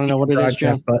really want to know what it is,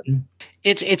 Jeff? Button.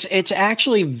 It's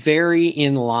actually very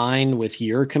in line with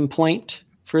your complaint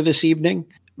for this evening.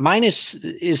 Mine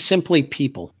is simply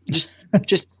people.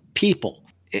 Just people.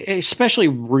 Especially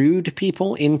rude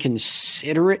people,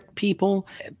 inconsiderate people,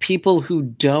 people who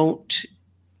don't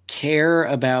care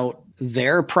about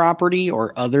their property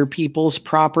or other people's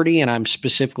property. And I'm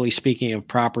specifically speaking of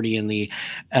property in the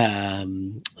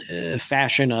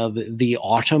fashion of the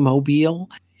automobile.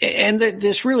 And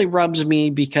this really rubs me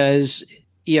because,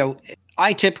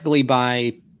 I typically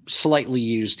buy slightly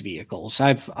used vehicles.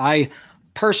 I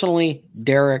personally,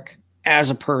 Derek, as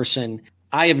a person,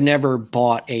 I have never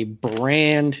bought a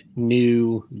brand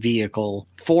new vehicle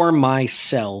for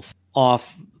myself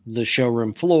off the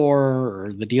showroom floor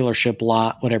or the dealership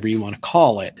lot, whatever you want to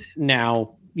call it.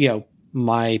 Now,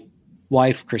 my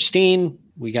wife, Christine,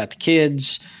 we got the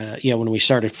kids, when we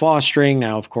started fostering,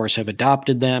 now, of course, have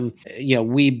adopted them.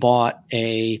 We bought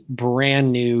a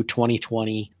brand new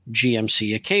 2020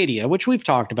 GMC Acadia, which we've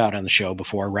talked about on the show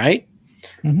before, right?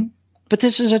 Mm-hmm. But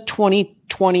this is a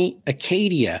 2020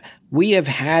 Acadia. We have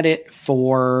had it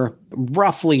for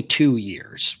roughly 2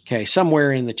 years. Okay,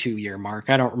 somewhere in the 2-year mark.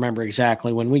 I don't remember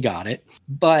exactly when we got it.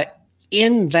 But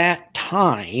in that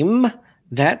time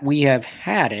that we have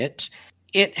had it,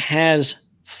 it has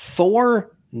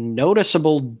 4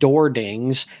 noticeable door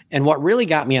dings. And what really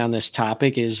got me on this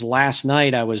topic is last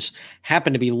night I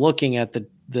happened to be looking at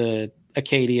the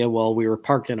Acadia while we were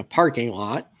parked in a parking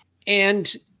lot. And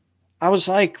I was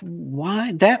like,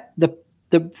 why that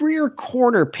the rear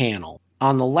quarter panel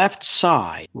on the left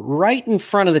side, right in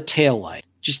front of the taillight,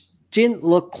 just didn't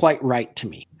look quite right to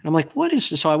me. And I'm like, what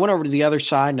is this? So I went over to the other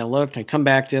side and I looked and I come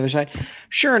back to the other side.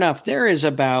 Sure enough, there is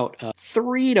about a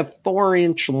 3 to 4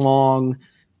 inch long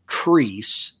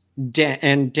crease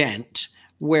and dent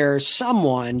where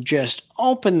someone just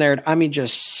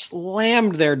just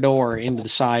slammed their door into the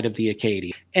side of the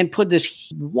Acadia and put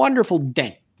this wonderful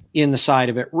dent in the side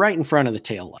of it right in front of the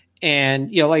taillight.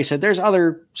 And, like I said, there's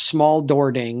other small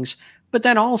door dings, but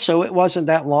then also it wasn't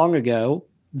that long ago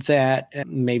that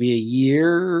maybe a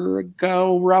year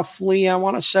ago, roughly, I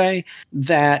want to say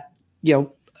that,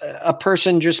 a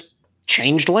person just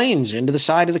changed lanes into the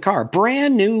side of the car,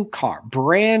 brand new car.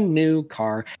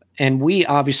 And we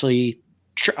obviously,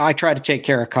 I try to take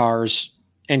care of cars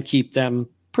and keep them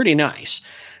pretty nice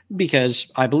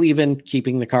because I believe in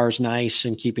keeping the cars nice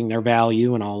and keeping their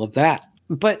value and all of that.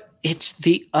 But it's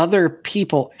the other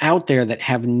people out there that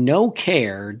have no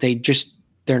care.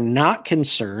 They're not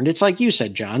concerned. It's like you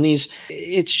said, John,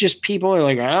 it's just people are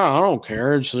like, oh, I don't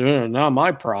care. It's not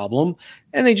my problem.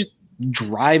 And they just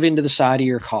drive into the side of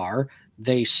your car.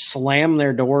 They slam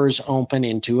their doors open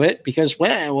into it because,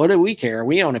 well, what do we care?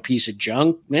 We own a piece of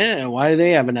junk. Why do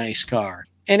they have a nice car?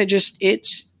 And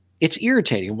it's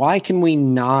irritating. Why can we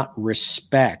not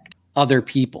respect other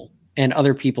people and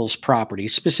other people's property,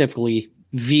 specifically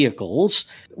vehicles,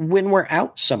 when we're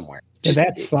out somewhere?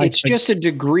 It's just a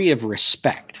degree of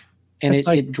respect, and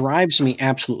it drives me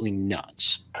absolutely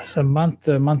nuts. So a month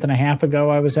and a half ago,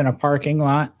 I was in a parking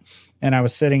lot, and I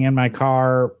was sitting in my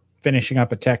car finishing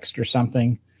up a text or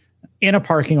something in a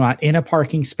parking lot, in a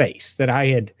parking space that I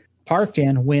had parked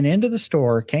in, went into the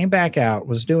store, came back out,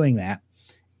 was doing that,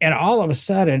 and all of a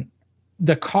sudden,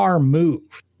 the car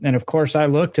moved. And of course, I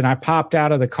looked and I popped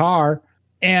out of the car,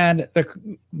 and the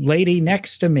lady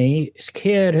next to me, his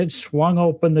kid had swung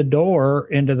open the door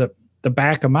into the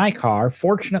back of my car.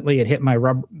 Fortunately, it hit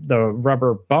the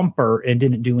rubber bumper and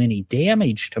didn't do any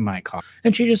damage to my car.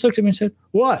 And she just looked at me and said,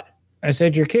 "What?" I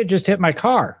said, "Your kid just hit my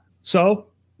car." So,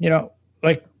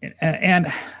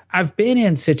 and I've been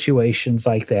in situations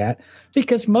like that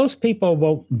because most people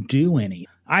won't do any.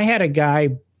 I had a guy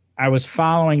I was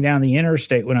following down the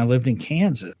interstate when I lived in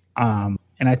Kansas.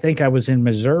 And I think I was in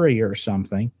Missouri or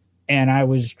something. And I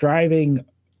was driving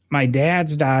my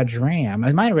dad's Dodge Ram.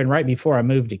 It might have been right before I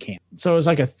moved to Kansas. So it was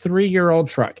like a 3-year-old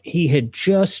truck. He had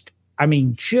just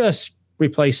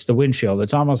replaced the windshield.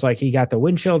 It's almost like he got the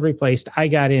windshield replaced. I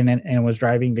got in and was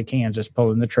driving to Kansas,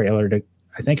 pulling the trailer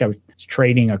I think I was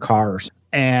trading a car.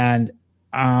 And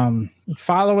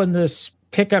following this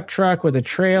pickup truck with a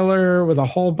trailer with a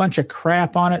whole bunch of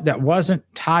crap on it that wasn't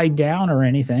tied down or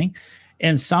anything.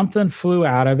 And something flew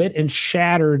out of it and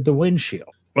shattered the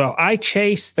windshield. Well, I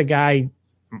chased the guy.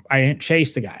 I didn't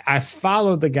chase the guy. I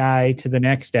followed the guy to the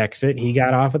next exit. He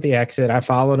got off at the exit. I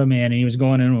followed him in, and he was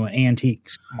going into an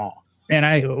antiques mall. And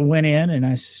I went in, and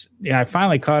I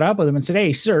finally caught up with him and said,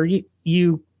 "Hey, sir,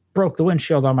 you broke the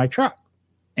windshield on my truck."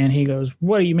 And he goes,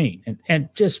 "What do you mean?" And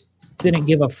just didn't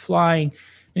give a flying.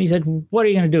 And he said, "What are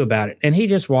you going to do about it?" And he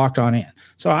just walked on in.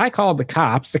 So I called the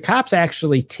cops. The cops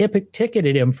actually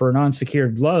ticketed him for an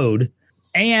unsecured load.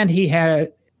 And he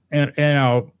had,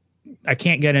 I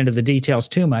can't get into the details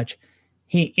too much.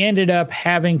 He ended up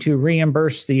having to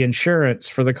reimburse the insurance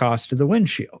for the cost of the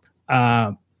windshield.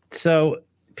 So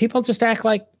people just act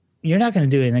like you're not going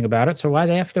to do anything about it. So why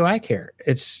the F do I care?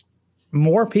 It's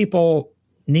more people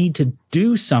need to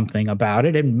do something about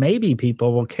it, and maybe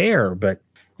people will care. But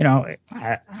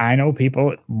I know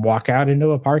people walk out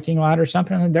into a parking lot or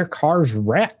something and their car's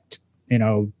wrecked,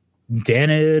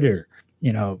 dented or,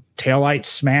 taillights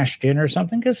smashed in or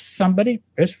something because somebody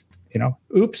just,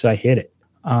 oops, I hit it.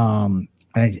 And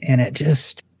it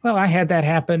just, I had that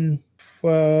happen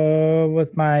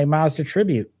with my Mazda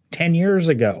Tribute 10 years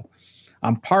ago.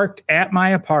 I'm parked at my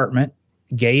apartment,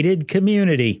 gated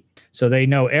community, so they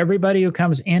know everybody who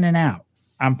comes in and out.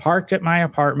 I'm parked at my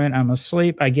apartment. I'm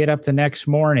asleep. I get up the next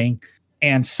morning,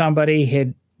 and somebody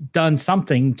had done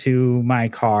something to my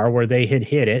car where they had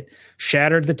hit it,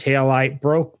 shattered the taillight,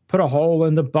 put a hole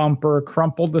in the bumper,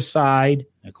 crumpled the side.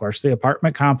 Of course, the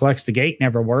apartment complex, the gate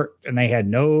never worked, and they had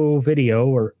no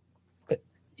video but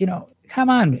come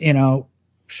on,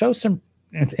 show some.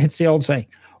 It's the old saying,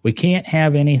 we can't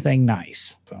have anything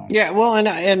nice. So. Yeah, well,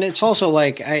 and it's also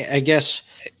like, I guess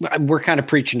we're kind of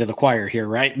preaching to the choir here,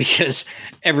 right? Because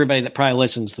everybody that probably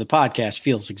listens to the podcast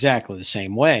feels exactly the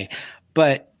same way.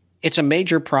 But it's a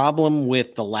major problem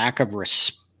with the lack of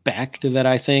respect that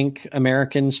I think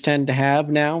Americans tend to have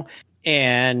now.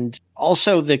 And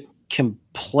also the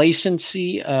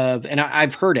complacency of, and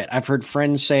I've heard it. I've heard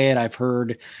friends say it. I've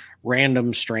heard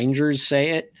random strangers say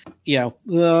it.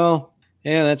 Well,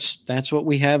 yeah, that's what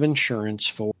we have insurance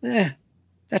for.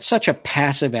 That's such a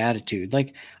passive attitude.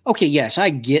 Like, okay, yes, I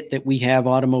get that we have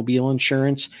automobile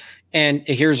insurance. And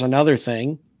here's another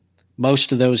thing.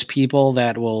 Most of those people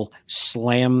that will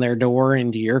slam their door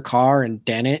into your car and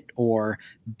dent it or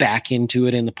back into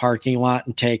it in the parking lot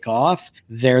and take off,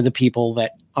 they're the people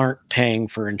that aren't paying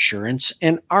for insurance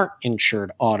and aren't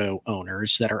insured auto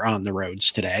owners that are on the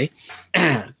roads today.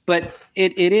 But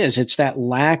it's that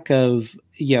lack of,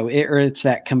 it's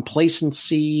that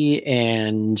complacency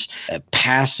and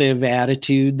passive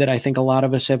attitude that I think a lot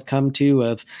of us have come to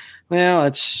of, well,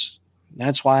 that's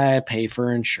why I pay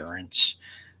for insurance.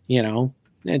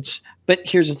 But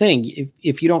here's the thing.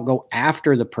 If you don't go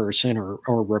after the person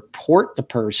or report the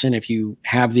person, if you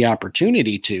have the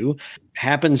opportunity to,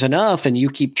 happens enough and you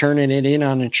keep turning it in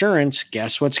on insurance,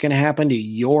 guess what's going to happen to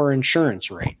your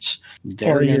insurance rates?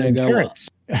 They're going to go up.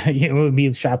 You would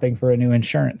be shopping for a new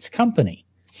insurance company.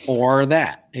 Or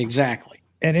that. Exactly.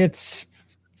 And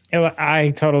I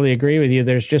totally agree with you.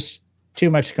 There's just too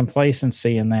much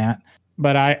complacency in that.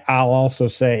 But I'll also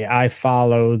say I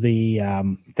follow the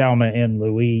Thelma and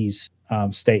Louise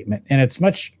statement. And it's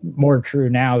much more true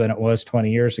now than it was 20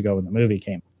 years ago when the movie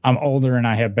came. I'm older and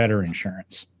I have better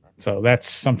insurance. So that's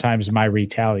sometimes my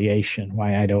retaliation,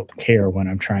 why I don't care when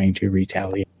I'm trying to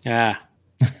retaliate.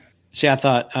 See, I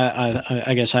thought,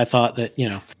 I guess I thought that,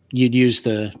 you'd use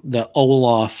the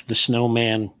Olaf, the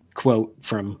snowman quote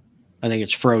from, I think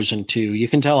it's Frozen 2. You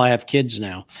can tell I have kids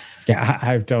now. Yeah,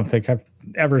 I don't think I've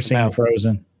ever seen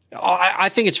Frozen. I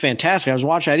think it's fantastic. I was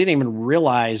watching, I didn't even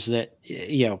realize that,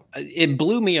 it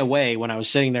blew me away when I was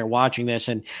sitting there watching this,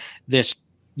 and this,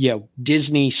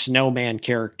 Disney snowman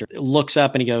character looks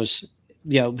up and he goes,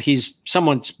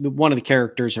 one of the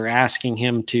characters are asking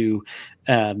him to,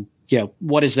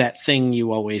 what is that thing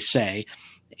you always say?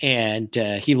 And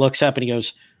he looks up and he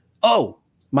goes, oh,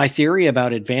 my theory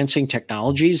about advancing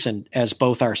technologies and as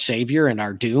both our savior and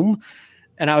our doom.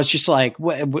 And I was just like,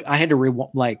 I had to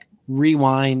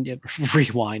rewind.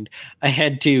 I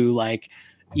had to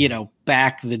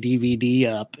back the DVD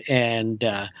up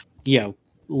and,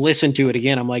 listen to it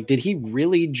again. I'm like, did he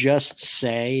really just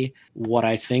say what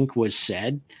I think was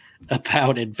said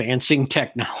about advancing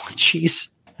technologies?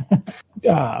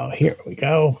 Oh, here we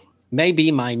go.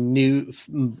 Maybe my new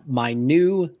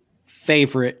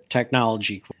favorite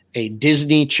technology, a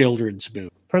Disney children's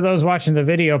movie. For those watching the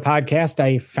video podcast,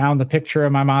 I found the picture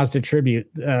of my Mazda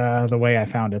Tribute the way I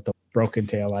found it, the broken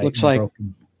taillight,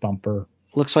 broken bumper.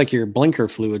 Looks like your blinker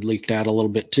fluid leaked out a little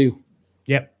bit too.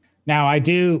 Yep. Now I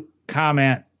do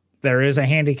comment, there is a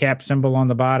handicap symbol on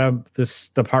the bottom. This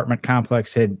apartment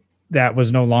complex that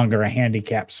was no longer a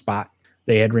handicap spot.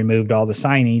 They had removed all the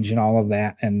signage and all of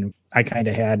that. And I kind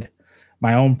of had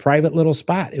my own private little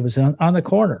spot. It was on the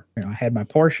corner. I had my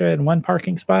Porsche in one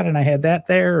parking spot and I had that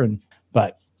there.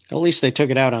 But at least they took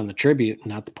it out on the Tribute,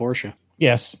 not the Porsche.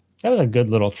 Yes. That was a good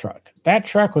little truck. That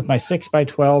truck with my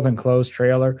 6x12 enclosed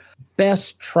trailer,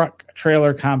 best truck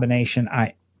trailer combination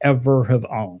I ever have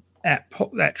owned.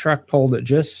 That truck pulled it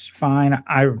just fine.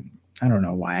 I don't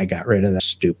know why I got rid of that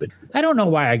stupid. I don't know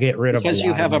why I get rid of because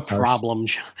you have a problem,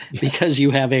 John. Because you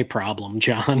have a problem,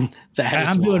 John.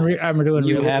 I'm doing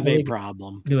a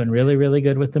problem. Doing really, really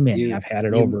good with the Mini. I've had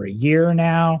it over a year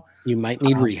now. You might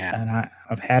need rehab. And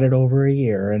I've had it over a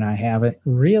year, and I haven't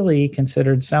really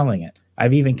considered selling it.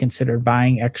 I've even considered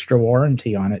buying extra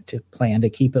warranty on it to plan to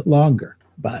keep it longer.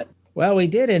 But well, we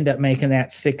did end up making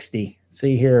that 60.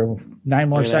 See here, 9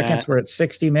 more seconds. We're at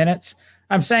 60 minutes.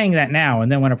 I'm saying that now. And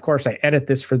then when, of course, I edit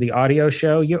this for the audio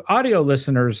show, you audio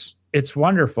listeners, it's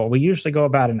wonderful. We usually go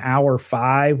about an hour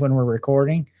 5 when we're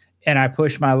recording. And I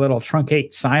push my little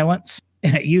truncate silence.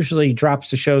 And it usually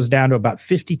drops the shows down to about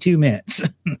 52 minutes.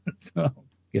 So I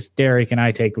guess Derek and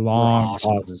I take long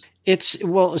pauses.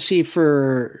 See,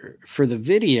 for the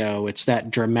video, it's that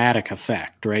dramatic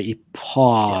effect, right? You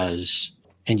pause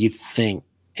and you think,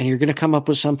 and you're going to come up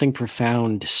with something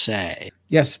profound to say.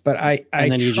 Yes, but I and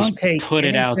then you just put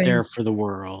it out there for the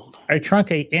world. I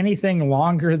truncate anything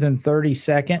longer than 30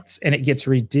 seconds and it gets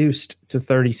reduced to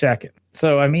 30 seconds.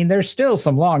 So, I mean, there's still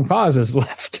some long pauses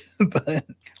left. But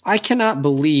I cannot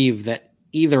believe that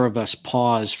either of us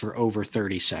pause for over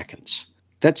 30 seconds.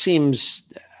 That seems,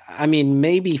 I mean,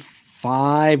 maybe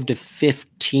 5 to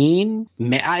 15.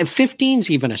 15's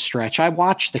even a stretch. I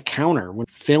watch the counter when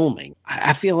filming.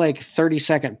 I feel like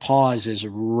 30-second pause is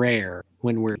rare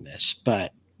when we're in this,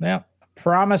 but. Well,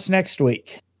 promise next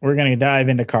week. We're going to dive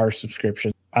into car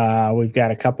subscriptions. We've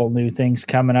got a couple new things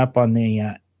coming up on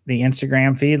the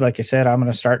Instagram feed. Like I said, I'm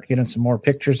going to start getting some more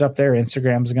pictures up there.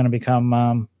 Instagram's going to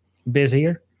become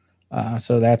busier.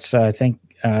 So that's, I think,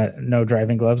 No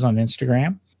Driving Gloves on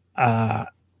Instagram.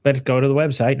 But go to the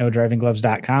website,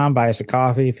 nodrivinggloves.com. Buy us a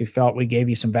coffee if you felt we gave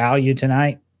you some value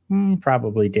tonight.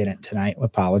 Probably didn't tonight.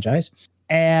 Apologize.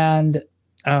 And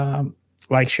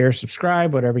like, share,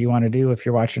 subscribe, whatever you want to do. If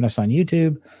you're watching us on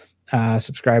YouTube,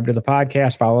 subscribe to the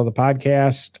podcast, follow the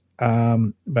podcast.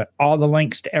 But all the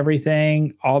links to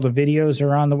everything, all the videos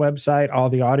are on the website. All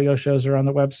the audio shows are on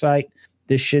the website.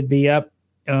 This should be up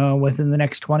within the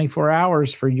next 24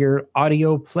 hours for your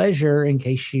audio pleasure in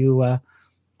case you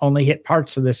only hit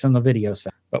parts of this in the video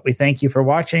set. But we thank you for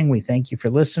watching. We thank you for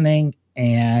listening.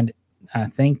 And I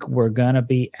think we're going to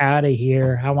be out of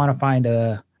here. I want to find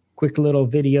a quick little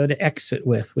video to exit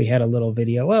with. We had a little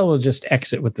video. Well, we'll just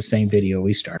exit with the same video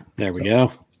we start. There we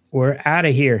go. We're out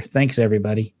of here. Thanks,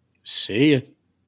 everybody. See you.